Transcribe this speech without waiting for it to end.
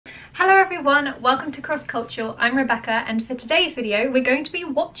everyone, welcome to Cross Culture. I'm Rebecca, and for today's video we're going to be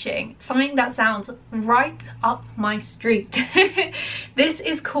watching something that sounds right up my street. This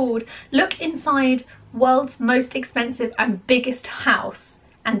is called Look Inside World's Most Expensive and Biggest House,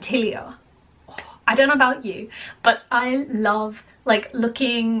 Antilia. I don't know about you, but I love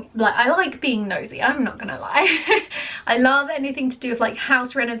I like being nosy, I'm not gonna lie. I love anything to do with like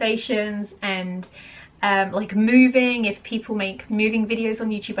house renovations and like moving. If people make moving videos on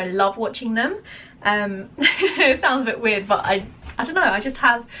YouTube, I love watching them. It sounds a bit weird, but I don't know, I just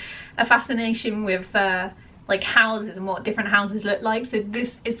have a fascination with like houses and what different houses look like, so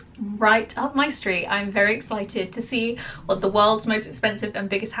this is right up my street. I'm very excited to see what the world's most expensive and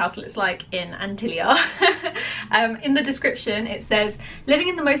biggest house looks like in Antilia. In the description it says, living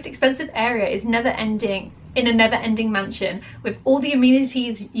in the most expensive area is never-ending, in a never-ending mansion with all the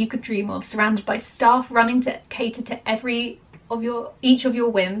amenities you could dream of, surrounded by staff running to cater to each of your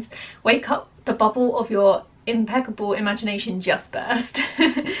whims. Wake up, the bubble of your impeccable imagination just burst.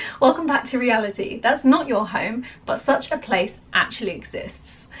 Welcome back to reality. That's not your home, but such a place actually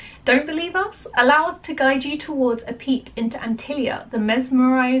exists. Don't believe us? Allow us to guide you towards a peek into Antilia, the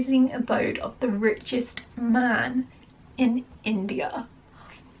mesmerizing abode of the richest man in India.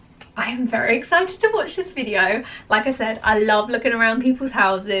 I am very excited to watch this video. Like I said, I love looking around people's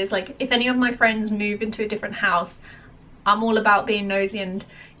houses. Like if any of my friends move into a different house, I'm all about being nosy and,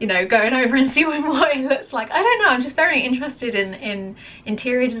 you know, going over and seeing what it looks like. I don't know, I'm just very interested in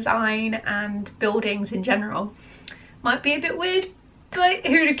interior design and buildings in general. Might be a bit weird, but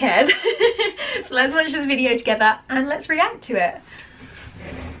who cares? So let's watch this video together and let's react to it.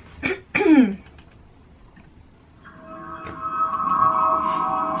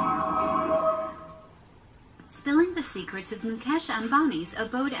 Spilling the secrets of Mukesh Ambani's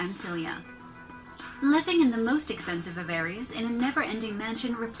abode Antilia. Living in the most expensive of areas in a never-ending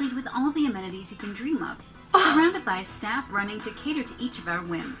mansion replete with all the amenities you can dream of, surrounded by staff running to cater to each of our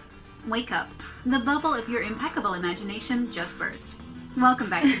whim. Wake up, the bubble of your impeccable imagination just burst. Welcome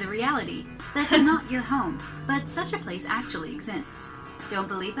back to the reality that is not your home, but such a place actually exists. Don't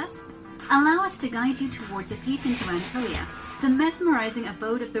believe us? Allow us to guide you towards a peek into Antilia, the mesmerizing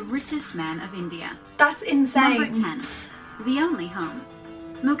abode of the richest man of India. That's insane. Number 10. The only home.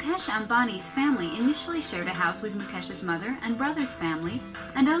 Mukesh Ambani's family initially shared a house with Mukesh's mother and brother's family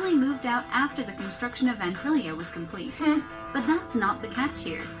and only moved out after the construction of Antilia was complete. But that's not the catch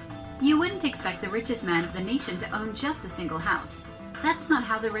here. You wouldn't expect the richest man of the nation to own just a single house. That's not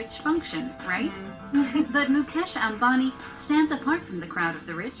how the rich function, right? But Mukesh Ambani stands apart from the crowd of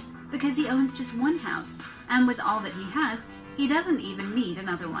the rich because he owns just one house, and with all that he has, he doesn't even need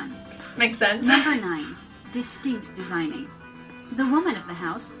another one. Makes sense. Number 9. Distinct designing. The woman of the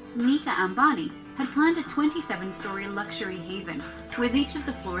house, Nita Ambani, had planned a 27-story luxury haven, with each of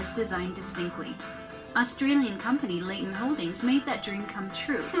the floors designed distinctly. Australian company Leighton Holdings made that dream come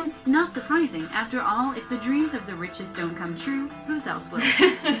true. Not surprising, after all, if the dreams of the richest don't come true, whose else will?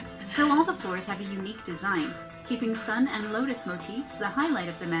 So all the floors have a unique design, keeping sun and lotus motifs the highlight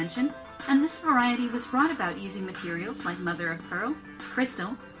of the mansion, and this variety was brought about using materials like mother of pearl,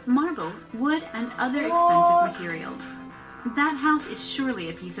 crystal, marble, wood, and other expensive materials. That house is surely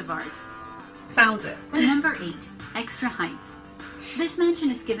a piece of art. Sounds it. Number 8. Extra heights. This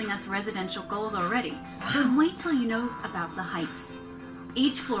mansion is giving us residential goals already, but wait till you know about the heights.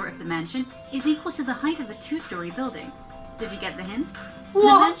 Each floor of the mansion is equal to the height of a 2-story building. Did you get the hint? What?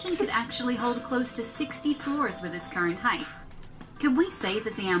 The mansion could actually hold close to 60 floors with its current height. Could we say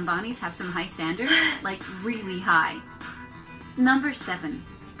that the Ambanis have some high standards? Like really high. Number 7.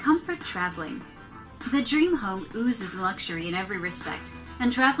 Comfort traveling. The dream home oozes luxury in every respect,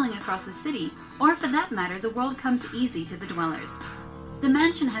 and traveling across the city, or for that matter the world, comes easy to the dwellers. The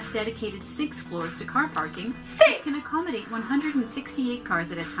mansion has dedicated 6 floors to car parking, which can accommodate 168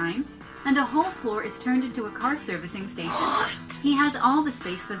 cars at a time, and a whole floor is turned into a car servicing station. What? He has all the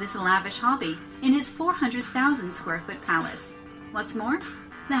space for this lavish hobby in his 400,000 square foot palace. What's more,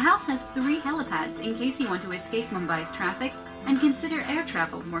 the house has 3 helipads in case you want to escape Mumbai's traffic and consider air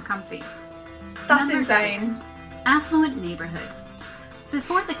travel more comfy. That's Number insane. 6. Affluent neighborhood.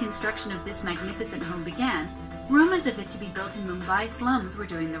 Before the construction of this magnificent home began, rumors of it to be built in Mumbai slums were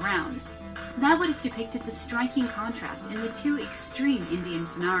doing the rounds. That would have depicted the striking contrast in the 2 extreme Indian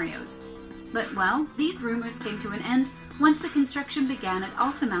scenarios. But well, these rumors came to an end once the construction began at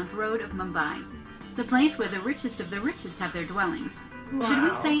Altamount Road of Mumbai, the place where the richest of the richest have their dwellings. Wow. Should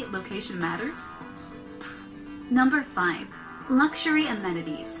we say location matters? Number 5. Luxury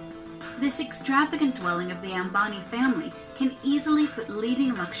amenities. This extravagant dwelling of the Ambani family can easily put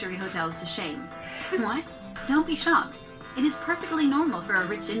leading luxury hotels to shame. What? Don't be shocked. It is perfectly normal for a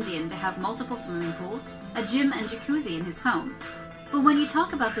rich Indian to have multiple swimming pools, a gym and jacuzzi in his home. But when you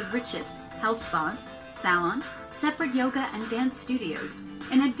talk about the richest, health spas, salon, separate yoga and dance studios,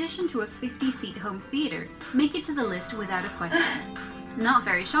 in addition to a 50-seat home theater, make it to the list without a question. Not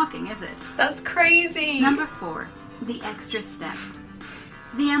very shocking, is it? That's crazy! Number 4. The extra step.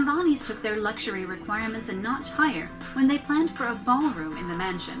 The Ambanis took their luxury requirements a notch higher when they planned for a ballroom in the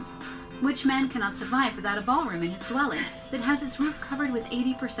mansion. Which man cannot survive without a ballroom in his dwelling that has its roof covered with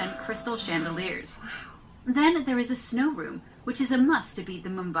 80% crystal chandeliers? Then there is a snow room, which is a must to beat the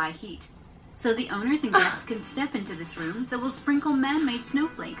Mumbai heat. So the owners and guests can step into this room that will sprinkle man-made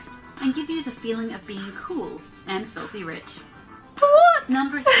snowflakes and give you the feeling of being cool and filthy rich. What?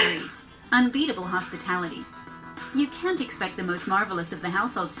 Number 3. Unbeatable hospitality. You can't expect the most marvelous of the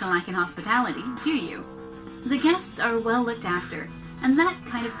households to lack in hospitality, do you? The guests are well looked after, and that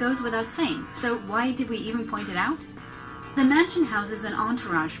kind of goes without saying, so why did we even point it out? The mansion houses an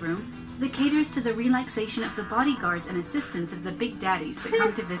entourage room that caters to the relaxation of the bodyguards and assistants of the big daddies that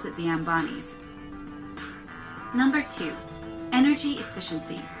come to visit the Ambanis. Number 2. Energy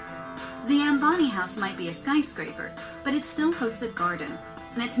efficiency. The Ambani house might be a skyscraper, but it still hosts a garden.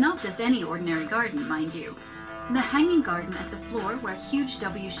 And it's not just any ordinary garden, mind you. The hanging garden at the floor, where huge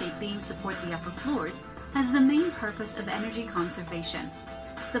W-shaped beams support the upper floors, has the main purpose of energy conservation.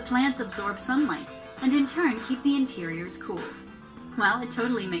 The plants absorb sunlight, and in turn keep the interiors cool. Well, it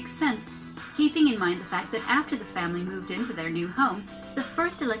totally makes sense, keeping in mind the fact that after the family moved into their new home, the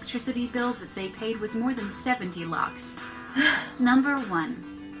first electricity bill that they paid was more than 70 lakhs. Number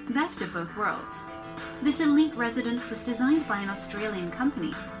 1. Best of both worlds. This elite residence was designed by an Australian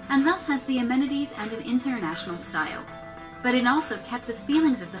company, and thus has the amenities and an international style. But it also kept the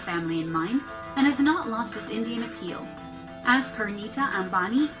feelings of the family in mind, and has not lost its Indian appeal. As per Nita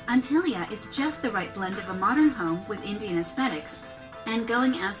Ambani, Antilia is just the right blend of a modern home with Indian aesthetics, and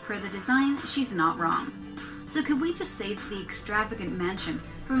going as per the design, she's not wrong. So could we just say that the extravagant mansion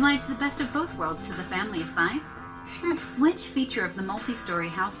provides the best of both worlds to the family of 5? Which feature of the multi-story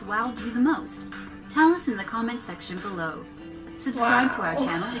house wowed you the most? Tell us in the comment section below. Subscribe to our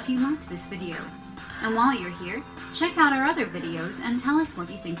channel if you liked this video. And while you're here, check out our other videos and tell us what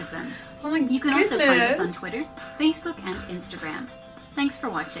you think of them. Oh my You can goodness. also find us on Twitter, Facebook, and Instagram. Thanks for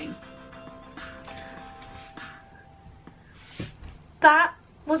watching. That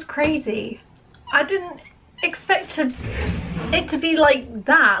was crazy. I didn't expect it to be like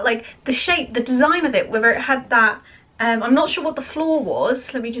that. Like the shape, the design of it, whether it had that, I'm not sure what the floor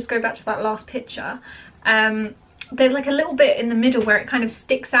was. Let me just go back to that last picture. There's like a little bit in the middle where it kind of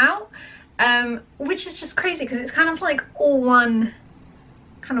sticks out, which is just crazy because it's kind of like all one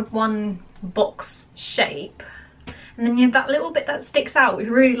box shape. And then you have that little bit that sticks out, which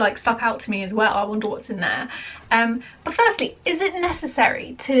really like stuck out to me as well. I wonder what's in there. But firstly, is it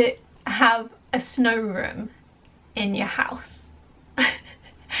necessary to have a snow room in your house?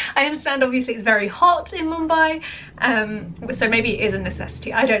 I understand obviously it's very hot in Mumbai, so maybe it is a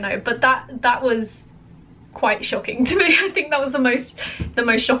necessity, I don't know, but that was quite shocking to me. I think that was the most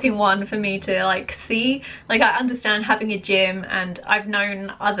shocking one for me to like see. Like I understand having a gym, and I've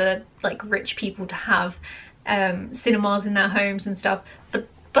known other like rich people to have cinemas in their homes and stuff, but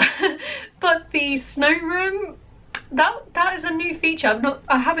the snow room, that is a new feature.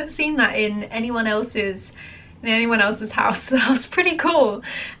 I haven't seen that in anyone else's house. So that was pretty cool.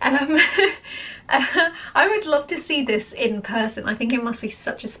 I would love to see this in person. I think it must be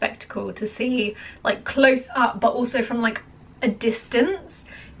such a spectacle to see like close up, but also from like a distance.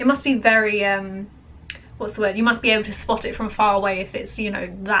 It must be very what's the word, you must be able to spot it from far away if it's, you know,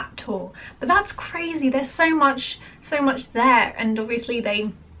 that tall. But that's crazy. There's so much there, and obviously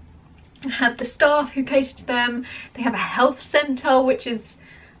they have the staff who cater to them. They have a health center, which is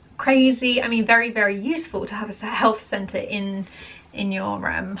crazy. I mean, very, very useful to have a health center in your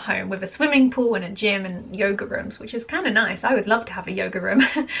home, with a swimming pool and a gym and yoga rooms, which is kind of nice. I would love to have a yoga room.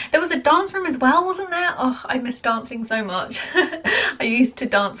 There was a dance room as well, wasn't there? Oh, I miss dancing so much. I used to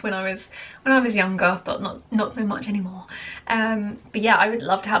dance when I was younger, but not so much anymore. But yeah, I would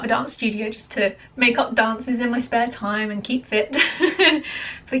love to have a dance studio just to make up dances in my spare time and keep fit.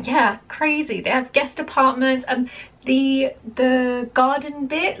 But yeah, crazy. They have guest apartments, and the garden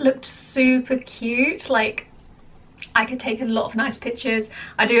bit looked super cute. Like, I could take a lot of nice pictures.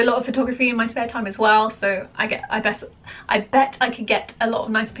 I do a lot of photography in my spare time as well, so I bet I could get a lot of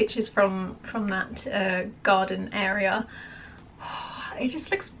nice pictures from that garden area. Oh, it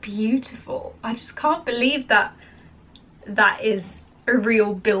just looks beautiful. I just can't believe that is a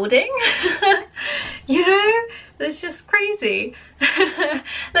real building. You know, it's just crazy.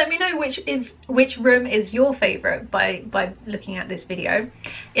 Let me know which room is your favourite by looking at this video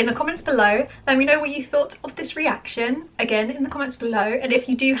in the comments below. Let me know what you thought of this reaction, again in the comments below, and if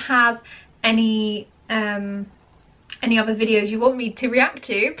you do have any other videos you want me to react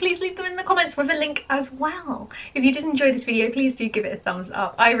to, please leave them in the comments with a link as well. If you did enjoy this video, please do give it a thumbs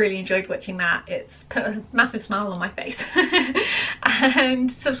up. I really enjoyed watching that. It's put a massive smile on my face.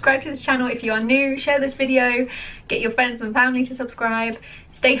 And subscribe to this channel if you are new. Share this video, get your friends and family to subscribe.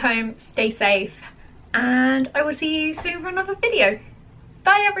 Stay home, stay safe, and I will see you soon for another video.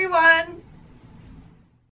 Bye everyone!